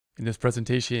In this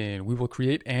presentation, we will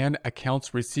create an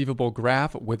accounts receivable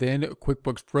graph within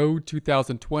QuickBooks Pro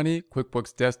 2020,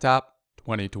 QuickBooks Desktop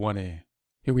 2020.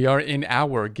 Here we are in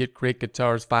our Get Great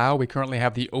Guitars file. We currently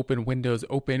have the open windows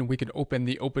open. We can open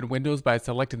the open windows by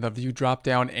selecting the view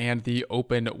dropdown and the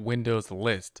open windows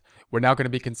list. We're now going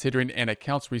to be considering an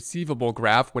accounts receivable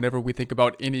graph whenever we think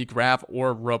about any graph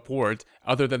or report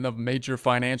other than the major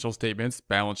financial statements,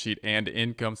 balance sheet and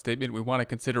income statement. We want to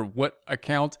consider what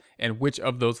account and which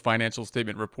of those financial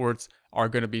statement reports are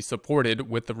going to be supported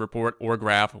with the report or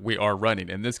graph we are running.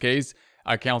 In this case,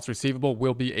 accounts receivable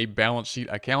will be a balance sheet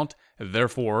account.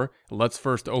 Therefore, let's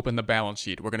first open the balance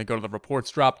sheet. We're going to go to the reports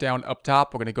drop down up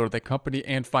top. We're going to go to the company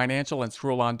and financial and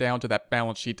scroll on down to that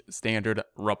balance sheet standard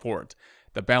report.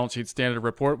 The balance sheet standard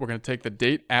report, we're going to take the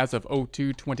date as of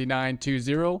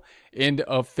 02/29/20, end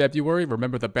of February.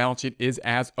 Remember, the balance sheet is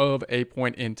as of a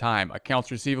point in time.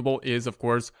 Accounts receivable is, of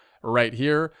course, right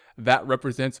here. That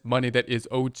represents money that is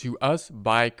owed to us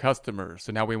by customers.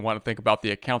 So now we want to think about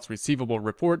the accounts receivable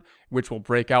report, which will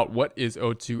break out what is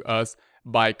owed to us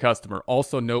by customer.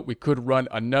 Also note, we could run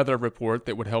another report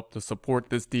that would help to support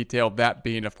this detail, that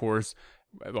being, of course,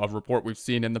 a report we've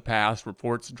seen in the past,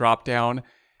 reports drop down.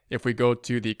 If we go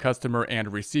to the customer and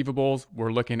receivables,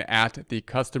 we're looking at the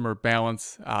customer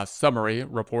balance summary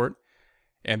report,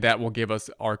 and that will give us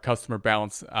our customer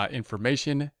balance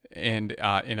information and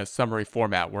in a summary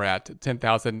format. We're at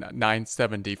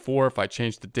 $10,974. If I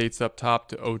change the dates up top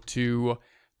to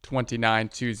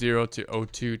 02/29/20 to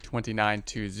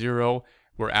 02/29/20,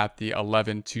 we're at the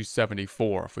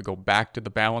 11/274. If we go back to the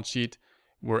balance sheet,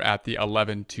 we're at the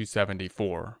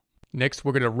 11/274. Next,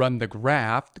 we're going to run the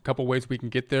graph. A couple ways we can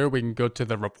get there. We can go to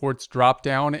the reports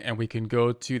dropdown and we can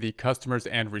go to the customers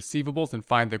and receivables and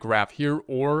find the graph here,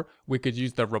 or we could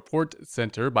use the report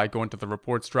center by going to the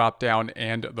reports dropdown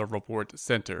and the report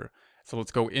center. So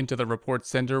let's go into the report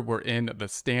center. We're in the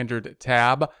standard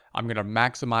tab. I'm going to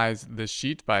maximize this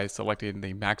sheet by selecting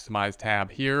the maximize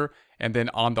tab here. And then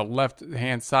on the left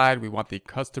hand side, we want the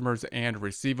customers and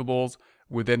receivables.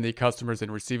 Within the customers and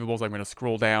receivables, I'm going to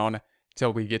scroll down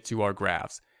till we get to our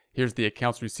graphs. Here's the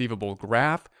accounts receivable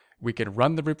graph. We can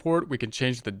run the report. We can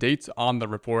change the dates on the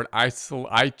report. I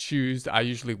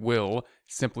usually will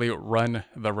simply run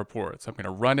the report. So I'm going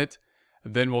to run it.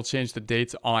 Then we'll change the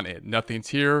dates on it. Nothing's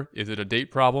here. Is it a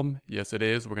date problem? Yes, it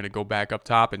is. We're going to go back up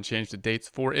top and change the dates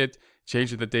for it.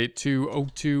 Change the date to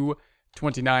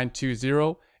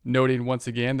 02/29/20. Noting once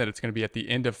again that it's going to be at the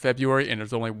end of February and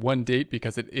there's only one date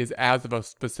because it is as of a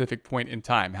specific point in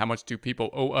time. How much do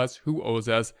people owe us? Who owes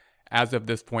us as of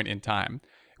this point in time?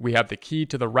 We have the key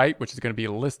to the right, which is going to be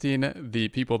listing the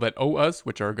people that owe us,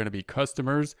 which are going to be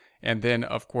customers. And then,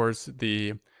 of course,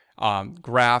 the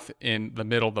graph in the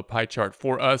middle, the pie chart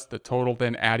for us, the total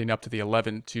then adding up to the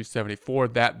 11/274.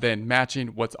 That then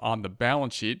matching what's on the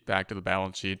balance sheet. Back to the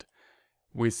balance sheet,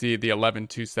 we see the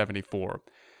 11/274.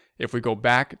 If we go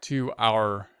back to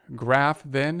our graph,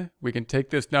 then we can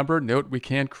take this number. Note, we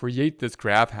can create this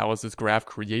graph. How is this graph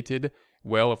created?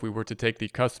 Well, if we were to take the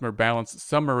customer balance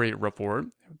summary report,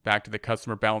 back to the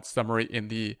customer balance summary in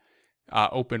the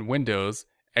open windows,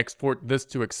 export this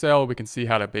to Excel, we can see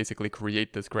how to basically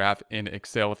create this graph in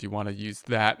Excel if you want to use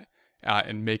that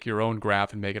and make your own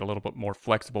graph and make it a little bit more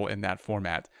flexible in that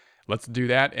format. Let's do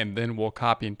that, and then we'll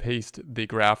copy and paste the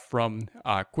graph from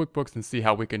QuickBooks and see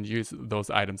how we can use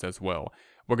those items as well.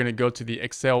 We're going to go to the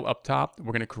Excel up top.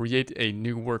 We're going to create a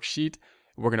new worksheet.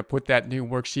 We're going to put that new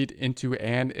worksheet into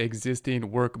an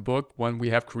existing workbook, one we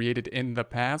have created in the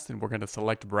past, and we're going to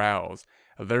select Browse.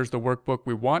 There's the workbook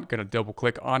we want. Going to double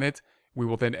click on it. We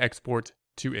will then export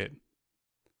to it.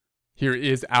 Here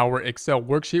is our Excel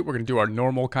worksheet. We're going to do our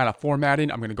normal kind of formatting.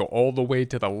 I'm going to go all the way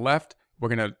to the left. We're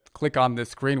going to click on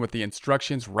this screen with the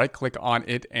instructions, right click on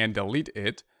it and delete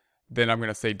it. Then I'm going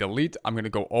to say delete. I'm going to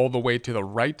go all the way to the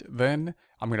right. Then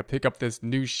I'm going to pick up this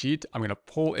new sheet. I'm going to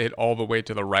pull it all the way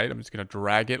to the right. I'm just going to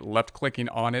drag it, left clicking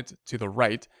on it to the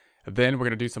right. Then we're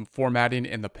going to do some formatting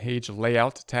in the page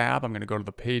layout tab. I'm going to go to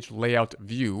the page layout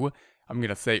view. I'm going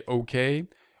to say OK.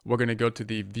 We're going to go to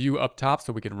the view up top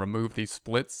so we can remove these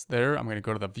splits there. I'm going to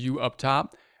go to the view up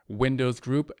top, Windows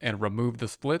group, and remove the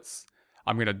splits.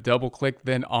 I'm going to double click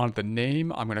then on the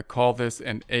name. I'm going to call this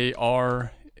an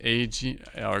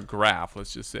graph,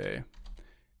 let's just say.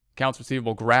 Accounts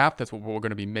receivable graph, that's what we're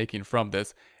going to be making from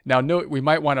this. Now note, we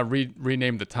might want to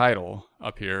rename the title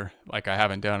up here, like I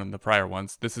haven't done in the prior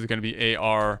ones. This is going to be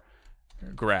AR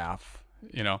graph,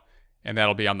 and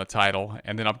that'll be on the title.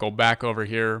 And then I'll go back over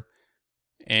here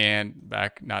and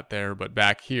back, not there, but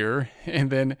back here.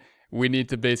 And then we need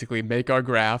to basically make our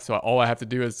graph. So all I have to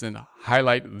do is then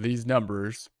highlight these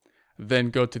numbers,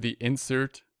 then go to the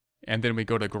insert And then we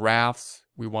go to graphs.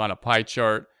 We want a pie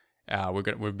chart.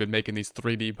 We've been making these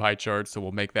 3D pie charts, so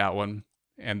we'll make that one.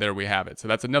 And there we have it. So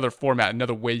that's another format,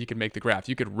 another way you can make the graph.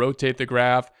 You could rotate the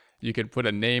graph. You can put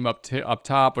a name up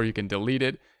top, or you can delete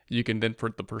it. You can then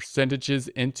put the percentages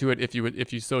into it if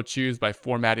you so choose by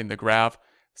formatting the graph.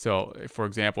 So, for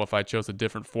example, if I chose a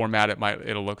different format,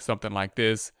 it'll look something like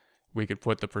this. We could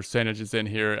put the percentages in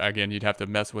here. Again, you'd have to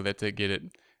mess with it to get it,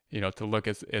 to look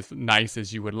as nice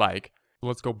as you would like.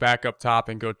 Let's go back up top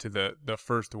and go to the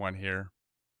first one here.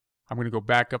 I'm going to go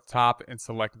back up top and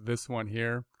select this one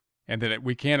here. And then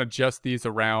we can adjust these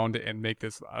around and make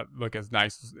this look as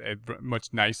nice,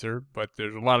 much nicer. But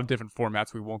there's a lot of different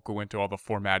formats. We won't go into all the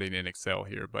formatting in Excel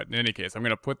here. But in any case, I'm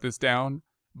going to put this down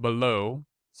below.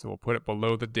 So we'll put it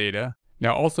below the data.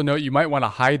 Now also note, you might want to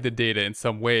hide the data in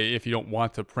some way if you don't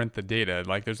want to print the data.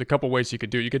 Like there's a couple ways you could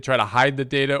do it. You could try to hide the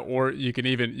data, or you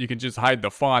can just hide the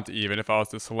font even. If I was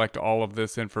to select all of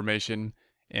this information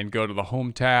and go to the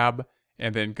Home tab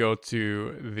and then go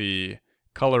to the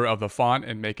color of the font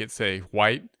and make it say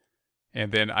white,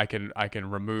 and then I can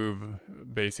remove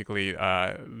basically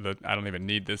I don't even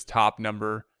need this top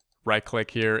number. Right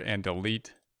click here and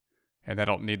delete. And I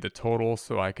don't need the total,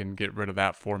 so I can get rid of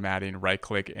that formatting, right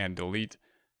click and delete.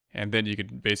 And then you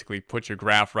could basically put your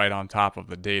graph right on top of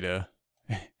the data.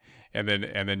 and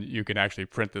then you can actually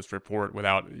print this report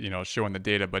without, showing the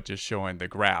data, but just showing the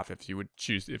graph if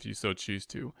you so choose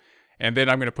to. And then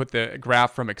I'm going to put the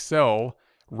graph from Excel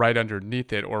right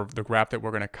underneath it, or the graph that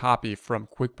we're going to copy from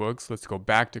QuickBooks. Let's go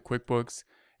back to QuickBooks.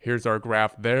 Here's our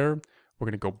graph there. We're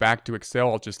going to go back to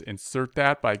Excel. I'll just insert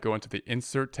that by going to the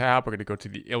Insert tab. We're going to go to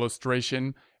the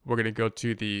Illustration. We're going to go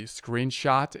to the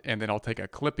Screenshot, and then I'll take a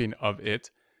clipping of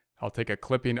it. I'll take a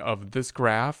clipping of this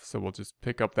graph. So we'll just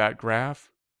pick up that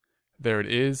graph. There it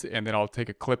is. And then I'll take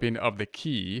a clipping of the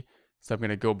key. So I'm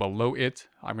going to go below it.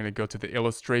 I'm going to go to the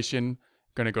Illustration.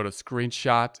 I'm going to go to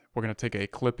Screenshot. We're going to take a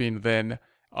clipping then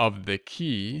of the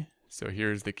key. So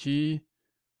here's the key.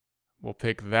 We'll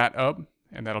pick that up,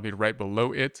 and that'll be right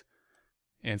below it.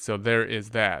 And so there is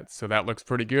that. So that looks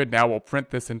pretty good. Now we'll print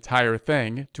this entire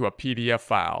thing to a PDF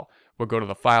file. We'll go to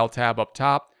the File tab up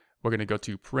top. We're going to go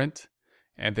to Print.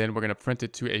 And then we're going to print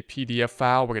it to a PDF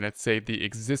file. We're going to say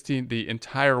the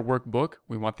entire workbook.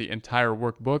 We want the entire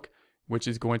workbook, which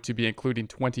is going to be including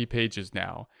 20 pages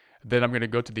now. Then I'm going to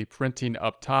go to the Printing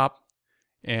up top.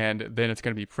 And then it's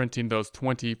going to be printing those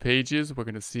 20 pages. We're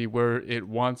going to see where it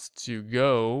wants to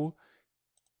go.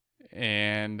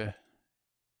 And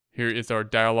here is our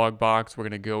dialog box. We're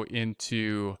going to go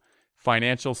into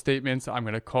financial statements. I'm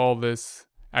going to call this,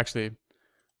 actually,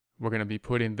 we're going to be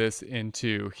putting this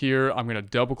into here. I'm going to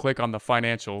double click on the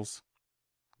financials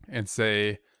and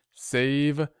say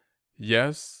save,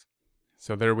 yes.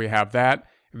 So there we have that.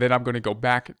 Then I'm going to go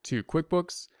back to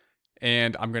QuickBooks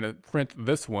and I'm going to print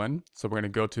this one. So we're going to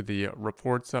go to the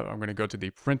reports. I'm going to go to the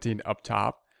printing up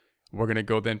top. We're going to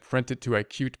go then print it to a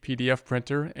Qt PDF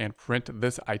printer and print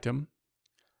this item.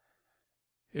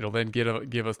 It'll then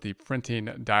give us the printing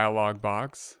dialog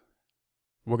box.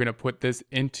 We're going to put this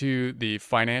into the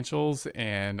financials,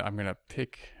 and I'm going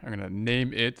to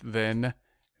name it then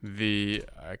the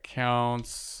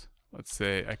accounts, let's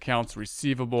say accounts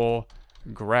receivable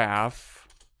graph.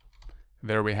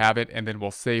 There we have it, and then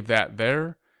we'll save that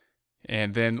there.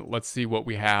 And then let's see what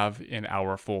we have in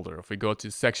our folder. If we go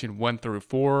to section 1 through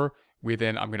 4,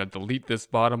 I'm going to delete this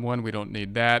bottom one. We don't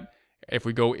need that. If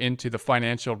we go into the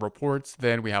financial reports,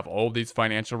 then we have all these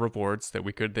financial reports that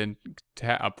we could then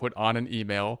put on an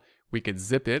email. We could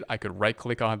zip it. I could right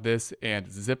click on this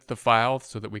and zip the file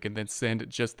so that we can then send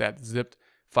just that zipped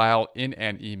file in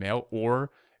an email,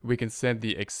 or we can send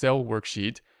the Excel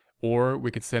worksheet, or we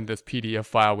could send this PDF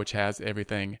file which has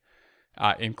everything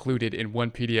included in one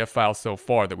PDF file so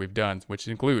far that we've done, which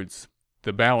includes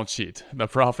the balance sheet, the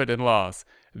profit and loss,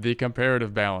 the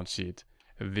comparative balance sheet,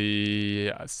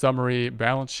 the summary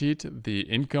balance sheet, the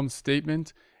income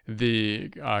statement, the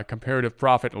comparative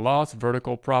profit and loss,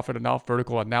 vertical profit and loss,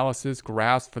 vertical analysis,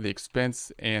 graphs for the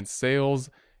expense and sales,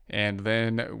 and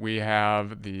then we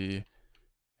have the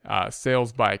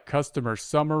sales by customer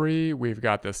summary. We've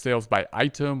got the sales by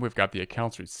item. We've got the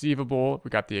accounts receivable.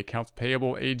 We've got the accounts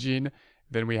payable aging.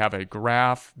 Then we have a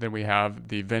graph. Then we have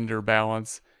the vendor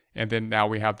balance. And then now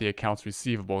we have the accounts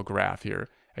receivable graph here.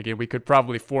 Again, we could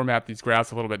probably format these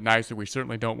graphs a little bit nicer. We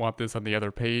certainly don't want this on the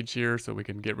other page here, so we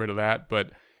can get rid of that.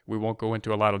 But we won't go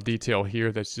into a lot of detail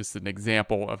here. That's just an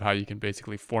example of how you can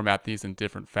basically format these in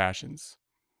different fashions.